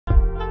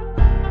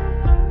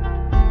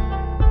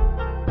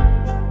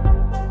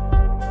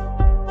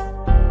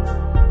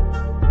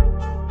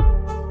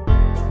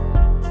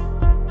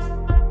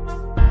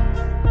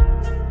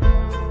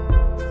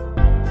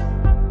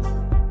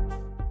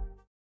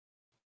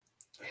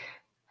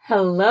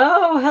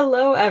Hello,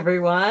 hello,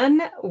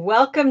 everyone.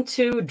 Welcome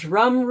to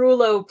Drum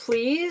Rullo,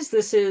 Please.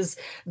 This is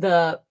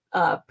the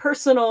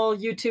personal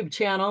YouTube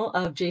channel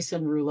of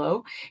Jason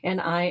Rullo, and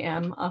I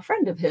am a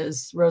friend of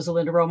his,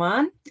 Rosalinda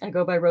Román. I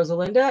go by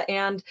Rosalinda,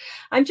 and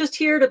I'm just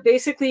here to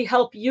basically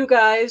help you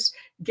guys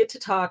get to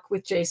talk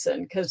with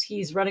Jason because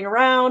he's running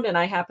around, and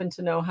I happen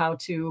to know how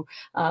to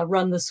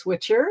run the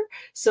switcher.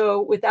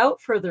 So without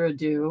further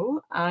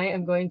ado, I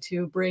am going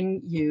to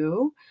bring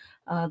you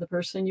the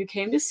person you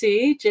came to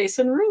see,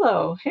 Jason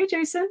Rullo. Hey,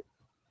 Jason.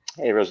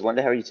 Hey,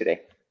 Rosalinda, how are you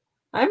today?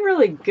 I'm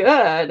really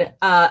good.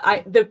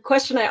 The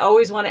question I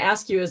always want to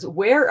ask you is,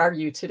 where are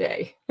you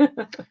today?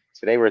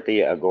 Today we're at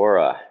the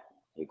Agora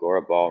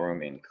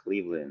Ballroom in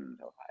Cleveland,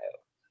 Ohio.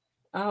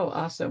 Oh,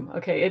 awesome.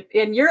 Okay.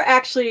 And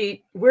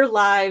we're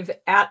live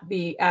at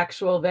the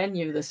actual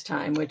venue this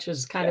time, which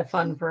is kind of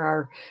fun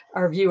for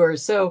our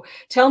viewers. So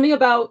tell me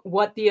about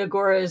what the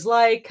Agora is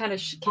like. Can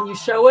you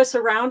show us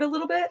around a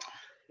little bit?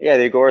 Yeah,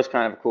 the Agora is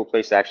kind of a cool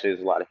place. Actually,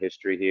 there's a lot of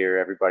history here.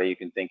 Everybody you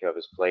can think of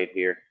has played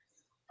here.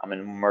 I'm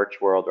in Merch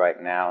World right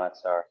now.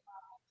 That's our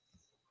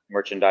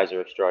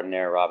merchandiser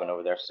extraordinaire, Robin,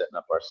 over there setting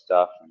up our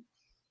stuff. And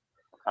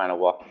we're kind of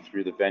walking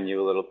through the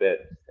venue a little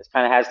bit. It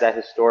kind of has that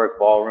historic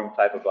ballroom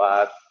type of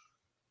vibe.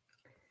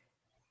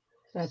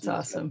 That's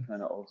awesome.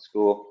 Kind of old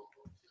school.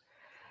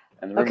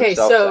 And the room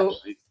itself is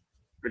actually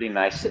pretty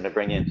nice. I'm going to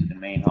bring you into the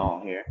main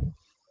hall here.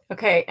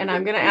 Okay, and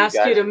I'm going to ask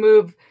you to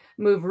move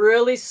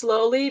really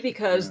slowly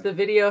because the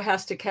video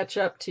has to catch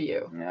up to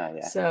you.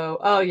 Yeah. So,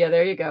 oh yeah,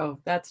 there you go.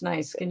 That's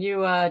nice. Can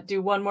you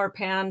do one more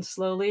pan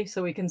slowly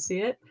so we can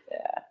see it?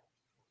 Yeah.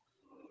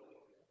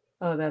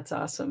 Oh, that's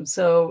awesome.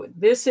 So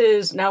this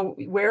is now,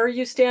 where are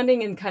you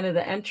standing in kind of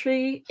the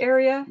entry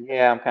area?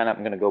 Yeah, I'm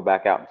going to go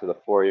back out into the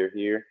foyer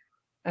here.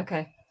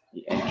 Okay.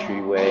 The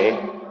entryway.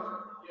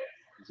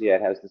 Yeah,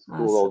 it has this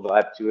cool old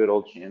vibe to it,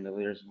 old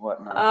chandeliers and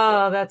whatnot.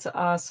 Oh, that's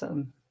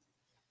awesome.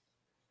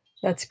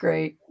 That's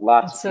great.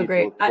 Lots that's of so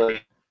great.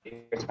 Play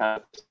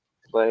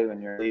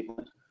when you're leaving.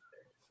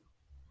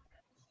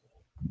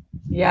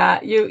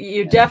 Yeah,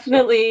 you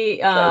definitely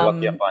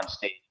look you up on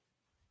stage.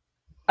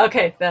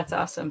 Okay, that's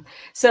awesome.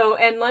 So,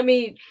 and let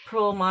me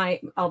pull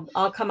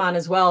I'll come on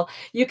as well.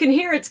 You can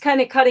hear it's kind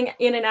of cutting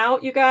in and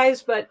out, you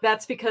guys, but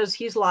that's because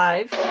he's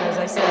live, as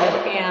I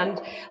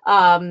said,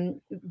 and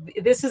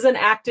this is an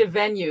active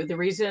venue. The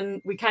reason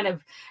we kind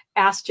of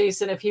asked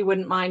Jason if he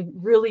wouldn't mind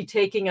really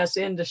taking us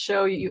in to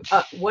show you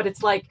what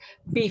it's like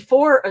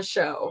before a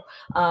show.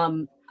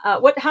 How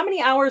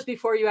many hours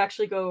before you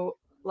actually go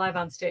live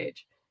on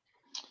stage?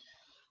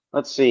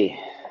 Let's see.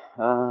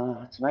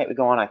 Tonight we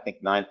go on, I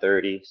think,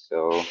 9:30.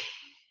 So I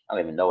don't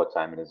even know what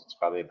time it is. It's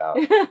probably about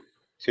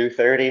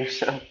 2:30 or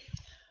so.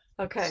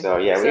 Okay. So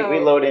yeah, we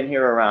load in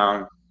here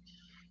around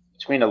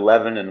between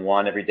 11 and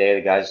 1 every day.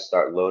 The guys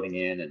start loading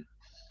in and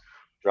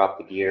drop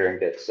the gear and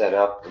get set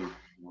up and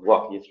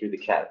walk you through the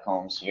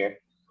catacombs here.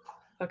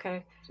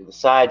 Okay. To the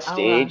side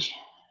stage.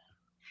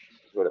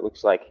 This is what it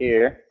looks like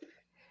here.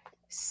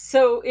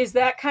 So is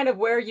that kind of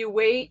where you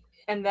wait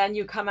and then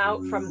you come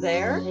out from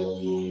there?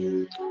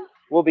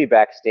 We'll be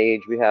backstage.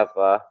 We have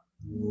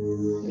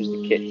here's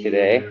the kit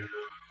today.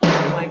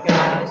 Oh my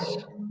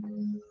gosh.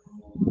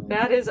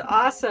 That is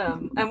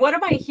awesome. And what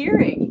am I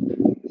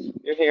hearing?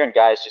 You're hearing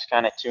guys just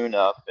kind of tune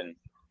up and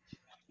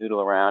noodle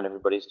around.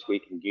 Everybody's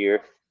tweaking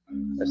gear.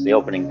 That's the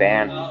opening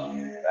band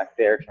back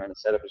there trying to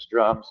set up his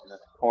drums in the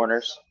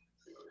corners.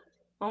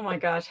 Oh my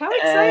gosh, how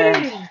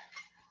exciting. And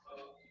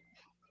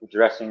the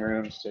dressing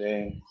rooms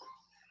today.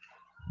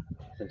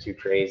 Nothing too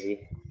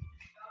crazy.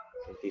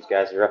 What these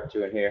guys are up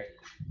to in here.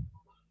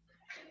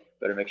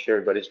 Better make sure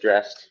everybody's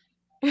dressed.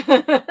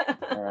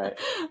 All right.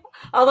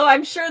 Although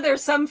I'm sure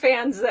there's some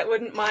fans that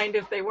wouldn't mind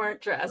if they weren't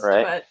dressed.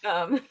 Right.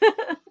 But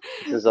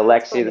this is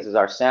Alexi. This is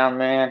our sound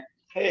man.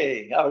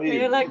 Hey, how are you? Hey,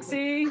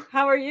 Alexi.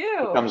 How are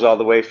you? He comes all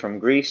the way from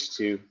Greece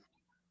to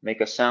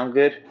make us sound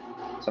good.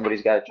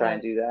 Somebody's got to try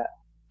and do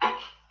that.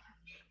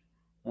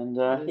 And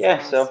yeah,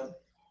 awesome. So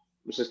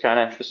this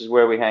is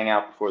where we hang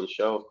out before the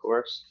show, of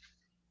course.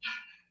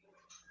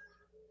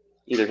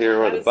 Either here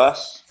or the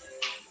bus.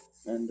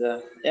 And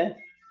yeah,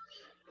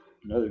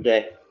 another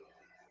day.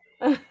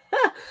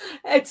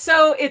 It's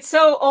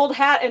so old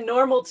hat and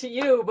normal to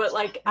you, but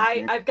like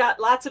I've got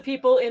lots of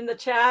people in the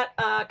chat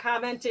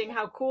commenting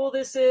how cool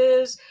this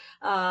is.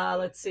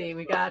 Let's see,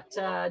 we got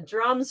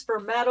drums for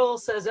metal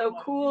says, oh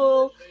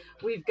cool.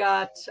 We've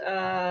got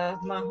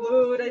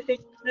Mahmoud, I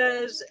think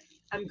says,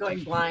 I'm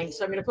going blind,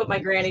 so I'm going to put my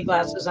granny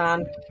glasses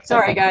on.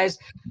 Sorry guys.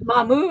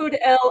 Mahmoud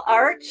El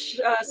Arch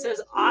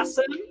says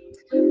awesome.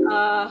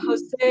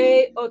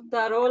 Jose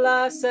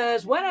Otarola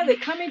says, when are they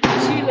coming to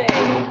Chile?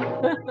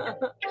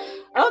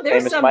 Oh,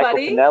 there's famous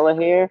somebody. Michael Pinella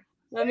here.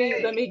 Let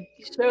me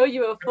show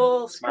you a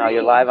full screen. Wow,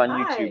 you're live on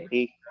YouTube,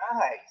 Pete.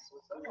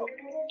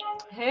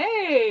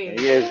 Hey.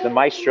 There he is, the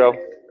maestro.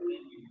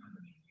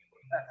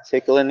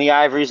 Tickling the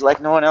ivories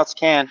like no one else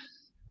can.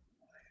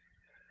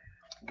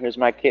 Here's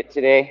my kit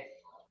today.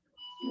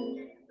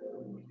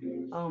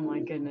 Oh my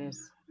goodness.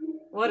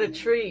 What a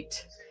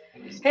treat.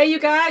 Hey, you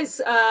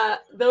guys,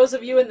 those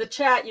of you in the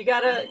chat, you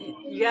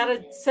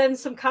gotta send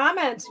some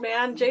comments,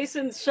 man.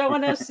 Jason's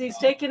showing us, he's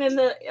taking in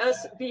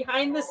us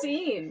behind the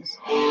scenes.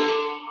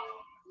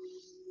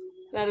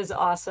 That is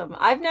awesome.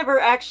 I've never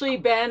actually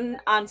been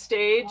on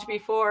stage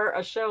before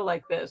a show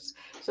like this,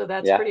 so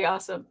that's pretty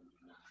awesome.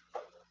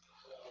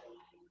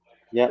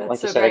 Yeah, That's like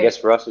so I said, great. I guess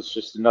for us it's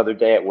just another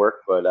day at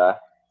work, but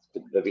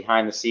the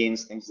behind the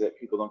scenes things that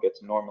people don't get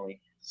to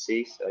normally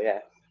see. So yeah,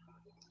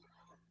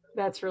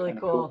 that's really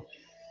cool.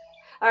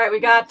 All right,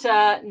 we got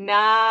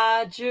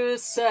Naju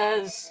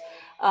says,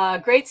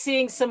 great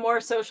seeing some more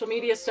social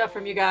media stuff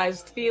from you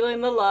guys.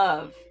 Feeling the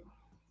love.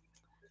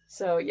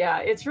 So yeah,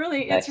 it's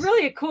really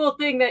a cool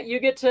thing that you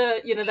get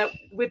to, you know, that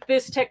with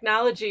this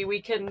technology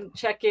we can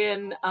check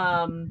in,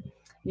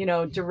 you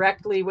know,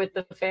 directly with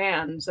the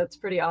fans. That's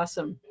pretty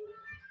awesome.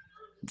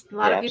 A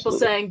lot of people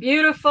saying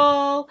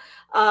beautiful.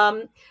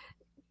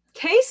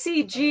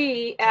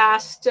 KCG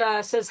asked,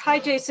 says, hi,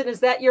 Jason, is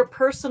that your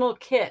personal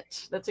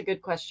kit? That's a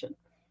good question.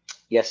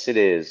 Yes, it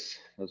is.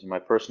 Those are my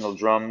personal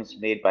drums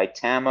made by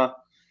Tama.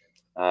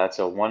 It's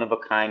a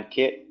one-of-a-kind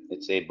kit.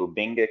 It's a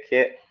Bubinga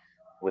kit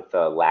with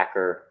a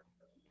lacquer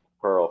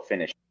pearl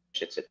finish.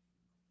 It's a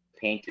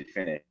painted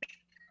finish.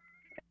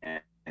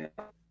 And it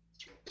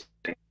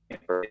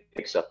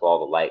picks up all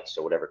the light,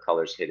 so whatever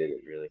colors hit it,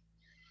 it really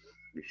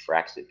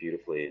refracts it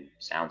beautifully and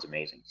sounds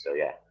amazing. So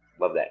yeah,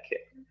 love that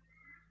kit.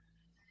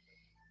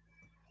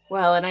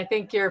 Well, and I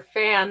think your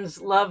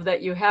fans love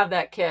that you have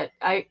that kit.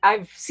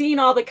 I've seen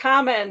all the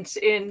comments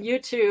in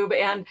YouTube,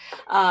 and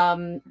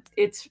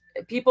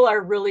people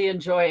are really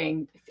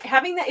enjoying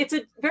having that. It's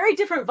a very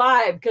different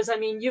vibe because, I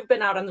mean, you've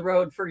been out on the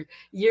road for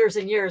years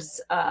and years.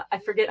 I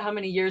forget how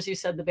many years you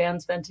said the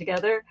band's been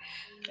together.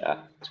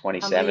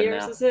 27 how many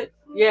years now. Is it?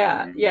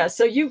 Yeah, yeah.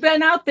 So you've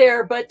been out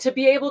there, but to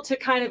be able to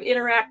kind of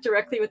interact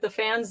directly with the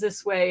fans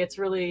this way, it's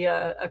really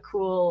a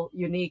cool,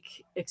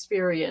 unique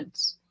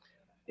experience.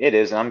 It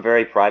is. I'm a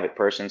very private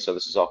person, so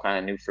this is all kind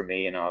of new for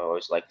me. You know, I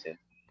always like to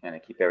kind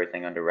of keep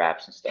everything under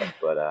wraps and stuff.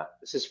 But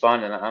this is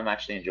fun, and I'm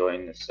actually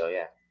enjoying this. So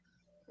yeah,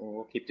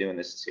 we'll keep doing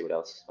this and see what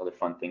else, other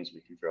fun things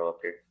we can throw up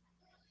here.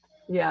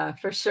 Yeah,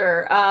 for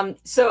sure.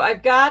 So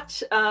I've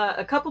got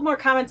a couple more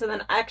comments, and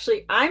then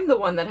actually I'm the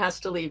one that has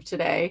to leave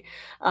today.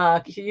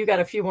 You got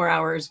a few more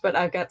hours, but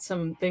I've got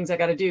some things I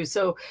got to do.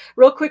 So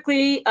real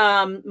quickly,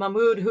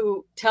 Mahmoud,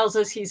 who tells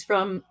us he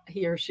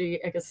or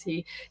she, I guess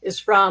he is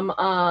from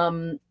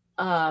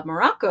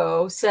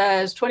Morocco,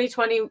 says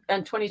 2020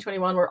 and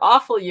 2021 were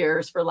awful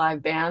years for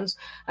live bands.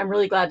 I'm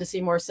really glad to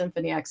see more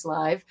Symphony X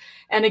live.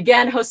 And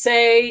again,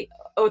 Jose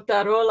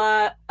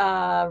Otarola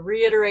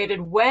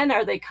reiterated, when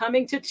are they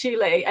coming to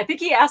Chile? I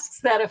think he asks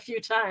that a few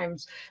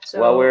times.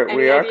 So, well,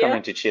 we are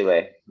coming to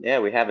Chile. Yeah,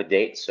 we have a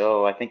date.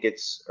 So I think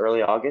it's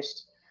early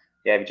August.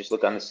 Yeah, if you just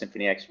look on the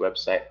Symphony X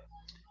website.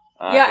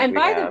 Yeah, and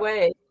by the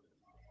way,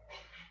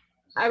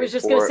 I was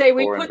just going to say,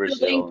 we put the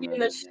link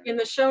in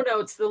the show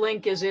notes. The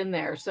link is in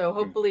there. So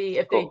hopefully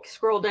if they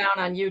scroll down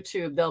on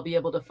YouTube, they'll be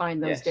able to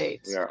find those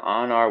dates. We are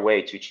on our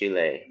way to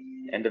Chile,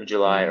 end of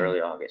July, early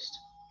August.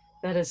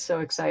 That is so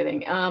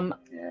exciting. And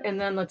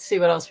then let's see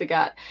what else we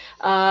got.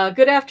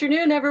 Good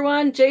afternoon,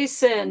 everyone.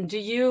 Jason, do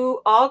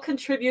you all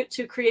contribute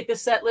to create the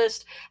set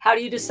list? How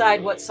do you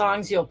decide what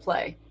songs you'll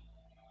play?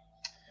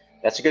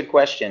 That's a good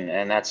question,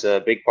 and that's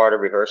a big part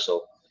of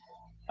rehearsal.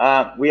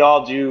 We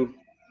all do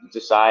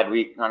decide.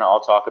 We kind of all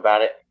talk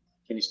about it.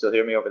 Can you still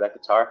hear me over that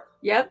guitar?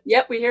 Yep,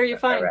 we hear you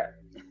fine.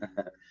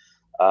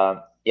 All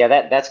right.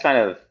 Yeah, that's kind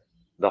of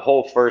the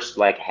whole first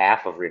like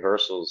half of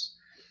rehearsals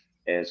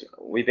is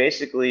we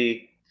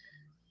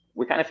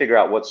kind of figure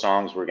out what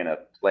songs we're going to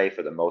play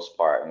for the most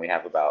part, and we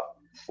have about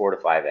 4 to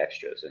 5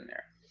 extras in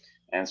there.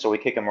 And so we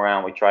kick them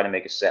around. We try to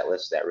make a set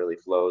list that really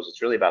flows.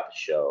 It's really about the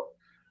show,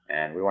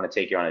 and we want to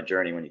take you on a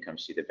journey when you come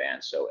see the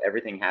band. So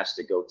everything has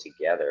to go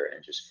together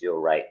and just feel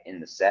right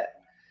in the set.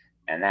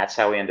 And that's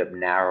how we end up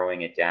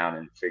narrowing it down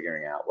and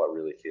figuring out what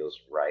really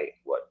feels right,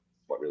 what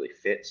really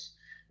fits.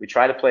 We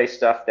try to play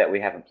stuff that we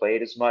haven't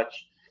played as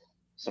much.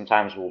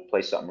 Sometimes we'll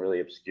play something really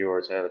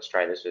obscure, say, let's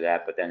try this or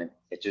that, but then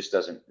it just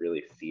doesn't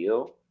really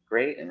feel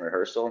great in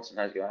rehearsal. And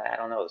sometimes you go, I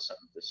don't know,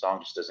 the song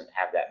just doesn't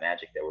have that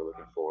magic that we're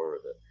looking for, or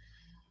the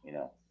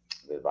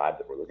vibe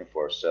that we're looking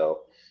for.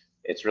 So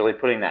it's really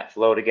putting that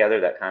flow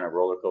together, that kind of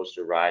roller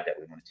coaster ride that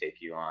we want to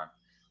take you on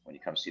when you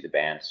come see the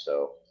band.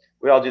 So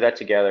we all do that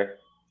together.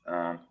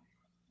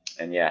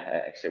 And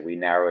yeah, like I said, we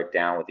narrow it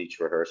down with each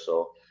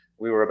rehearsal.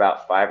 We were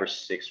about 5 or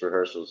 6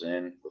 rehearsals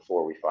in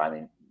before we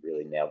finally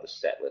really nailed the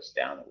set list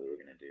down that we were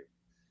going to do.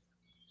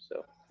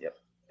 So, yep,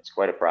 it's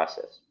quite a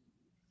process.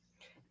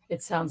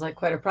 It sounds like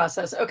quite a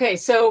process. Okay,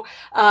 so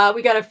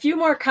we got a few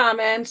more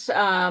comments.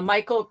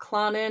 Michael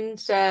Clonan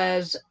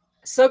says,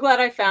 so glad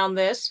I found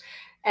this.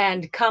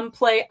 And come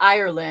play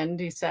Ireland,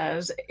 he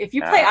says. If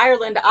you play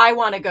Ireland, I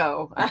want to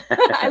go.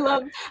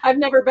 I've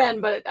never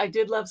been, but I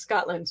did love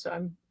Scotland,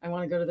 so I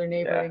want to go to their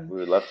neighboring. Yeah, we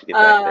would love to get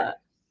back there.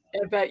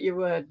 I bet you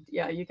would.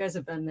 Yeah, you guys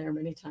have been there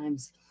many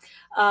times.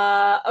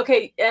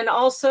 Okay, and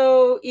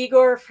also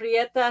Igor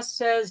Frieta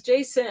says,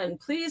 Jason,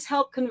 please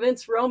help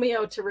convince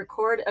Romeo to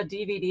record a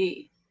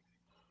DVD.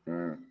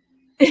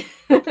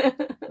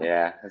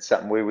 Yeah, it's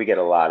something we get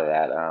a lot of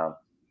that.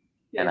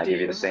 And I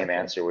give you the same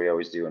answer we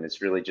always do, and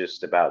it's really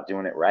just about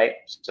doing it right.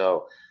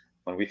 So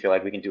when we feel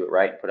like we can do it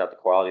right and put out the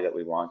quality that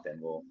we want, then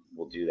we'll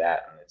do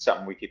that. And it's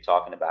something we keep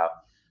talking about.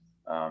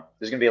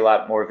 There's gonna be a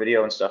lot more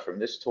video and stuff from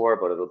this tour,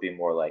 but it'll be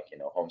more like, you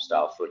know, home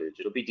style footage.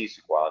 It'll be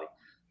decent quality.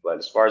 But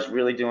as far as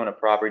really doing a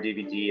proper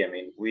DVD, I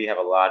mean, we have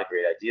a lot of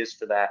great ideas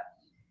for that,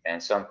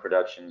 and some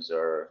productions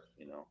are,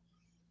 you know,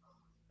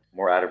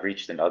 more out of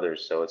reach than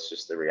others. So it's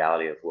just the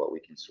reality of what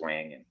we can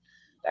swing and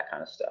that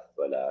kind of stuff.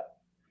 But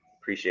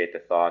appreciate the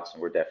thoughts,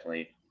 and we're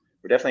definitely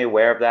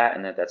aware of that,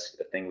 and that's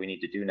the thing we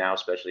need to do now,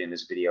 especially in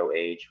this video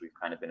age. We've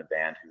kind of been a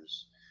band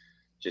who's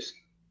just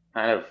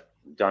kind of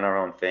done our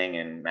own thing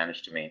and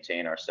managed to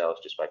maintain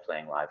ourselves just by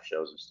playing live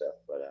shows and stuff.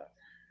 But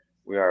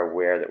we are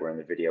aware that we're in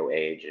the video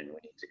age, and we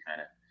need to kind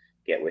of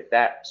get with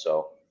that.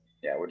 So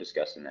yeah, we're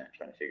discussing that,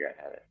 trying to figure out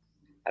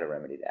how to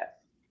remedy that.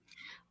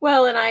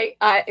 Well, and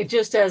I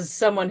just, as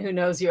someone who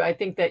knows you, I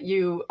think that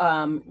you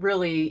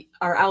really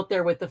are out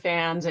there with the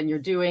fans, and you're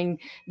doing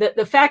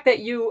the fact that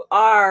you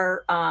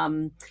are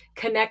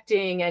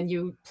connecting and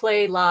you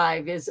play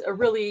live is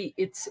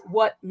it's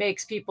what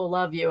makes people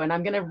love you. And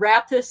I'm going to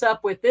wrap this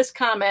up with this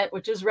comment,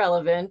 which is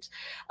relevant.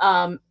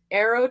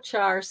 Arrow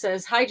Char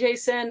says, hi,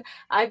 Jason.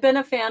 I've been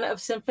a fan of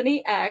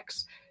Symphony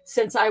X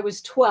since I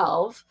was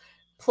 12.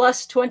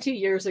 Plus 20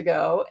 years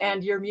ago,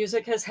 and your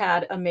music has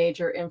had a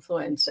major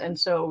influence. And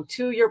so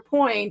to your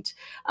point,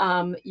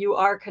 you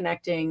are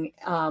connecting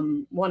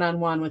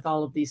one-on-one with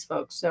all of these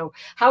folks. So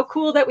how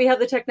cool that we have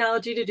the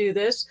technology to do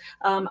this.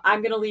 I'm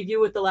going to leave you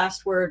with the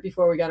last word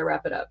before we got to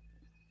wrap it up.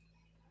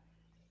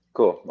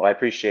 Cool. Well, I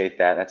appreciate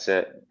that. That's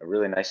a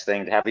really nice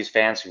thing to have these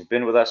fans who've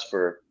been with us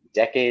for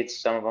decades,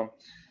 some of them.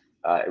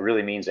 It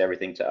really means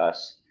everything to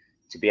us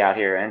to be out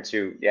here and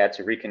to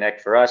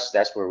reconnect. For us,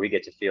 that's where we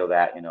get to feel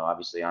that, you know,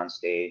 obviously on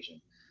stage,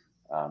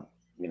 and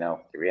you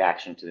know, the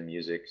reaction to the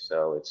music.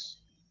 So it's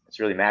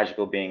really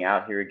magical being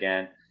out here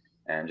again,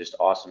 and just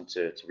awesome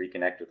to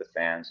reconnect with the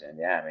fans. And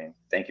yeah, I mean,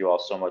 thank you all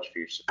so much for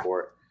your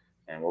support,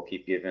 and we'll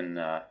keep giving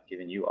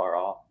you our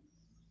all.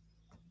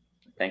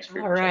 Thanks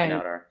for checking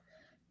out our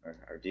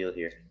deal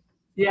here.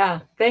 Yeah.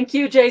 Thank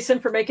you, Jason,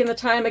 for making the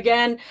time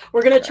again.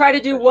 We're going to try to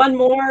do one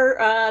more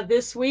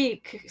this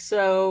week.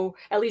 So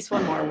at least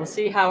one more. We'll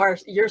see how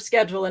your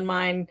schedule and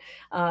mine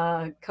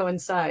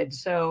coincide.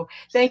 So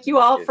thank you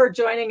all for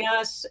joining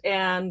us,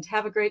 and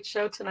have a great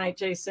show tonight,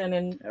 Jason.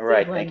 And all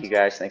right. Thank you,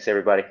 guys. Thanks,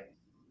 everybody.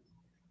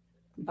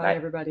 Bye,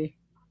 everybody.